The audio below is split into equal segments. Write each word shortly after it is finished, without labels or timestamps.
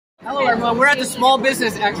Hello everyone, we're at the Small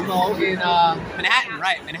Business Expo in Manhattan,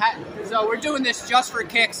 right, Manhattan. So we're doing this just for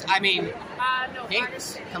Keyks, No,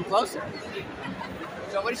 Keyks, come closer.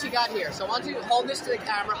 So what does she got here? So why don't you hold this to the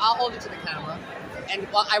camera, I'll hold it to the camera, and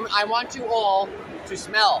I want you all to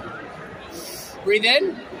smell. Breathe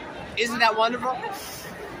in, isn't that wonderful?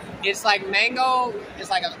 It's like mango,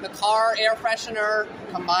 it's like the car air freshener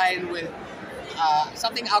combined with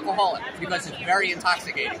something alcoholic because it's very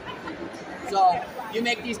intoxicating. So, you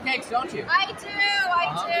make these cakes, don't you? I do.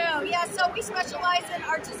 Yeah, so we specialize in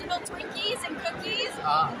artisanal Twinkies and cookies.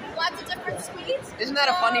 Lots of different sweets. Isn't that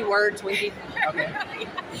a funny word, Twinkie? Okay.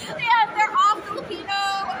 Yeah, they're all Filipino,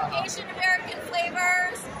 Asian American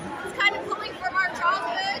flavors. It's kind of pulling from our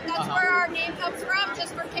childhood. That's where our name comes from.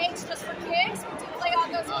 Just for cakes, just for Keyks. We do play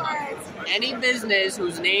on those words. Any business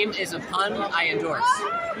whose name is a pun, I endorse.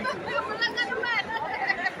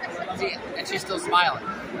 See, and she's still smiling.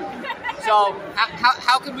 So,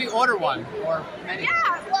 how could we order one? Or many?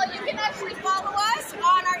 Yeah, well, you can actually follow us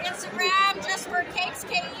on our Instagram just for Keyks,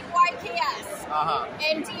 Keyks.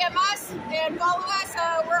 And DM us and follow us.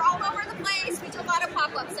 We're all over the place. We do a lot of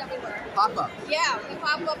pop-ups everywhere. Pop-up? Yeah, we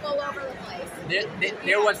pop up all over the place.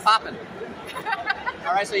 There was poppin'.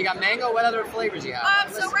 All right, so you got mango. What other flavors you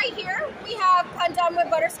have? So right here, we have pandan with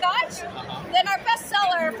butterscotch. Then our best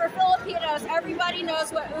seller for Filipinos, everybody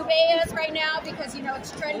knows what ube is right now because, you know,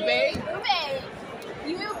 it's trending.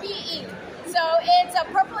 Ube? U-B-E. So it's a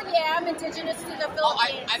purple yam indigenous to the Philippines. Oh,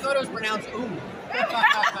 I thought it was pronounced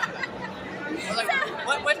I was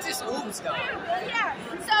like, what's this stuff? Yeah,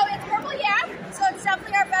 so it's purple yam, so it's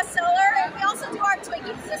definitely our best seller. And we also do our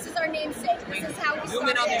Twinkies. This is our namesake. This is how we started. Zoom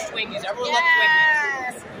in on these Twinkies. Everyone loves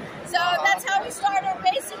Twinkies. So that's how we started,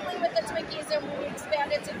 basically with the Twinkies, and we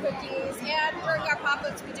expanded to cookies. And during our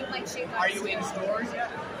pop-ups, we do like shape-ups. Are you in stores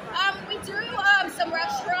yet? We do some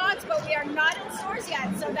restaurants, but we are not in stores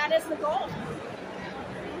yet. So that is the goal.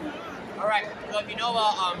 All right. So if you know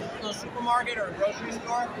a little supermarket or a grocery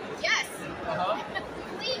store? Yes.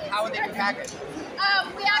 Please. How would they be packaged?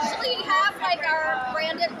 We actually have like our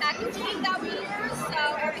branded packaging that we use,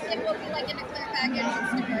 so everything will be like in a clear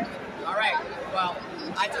package. All right. Well,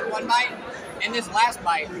 I took one bite, and this last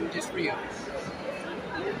bite is for you.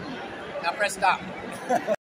 Now press stop.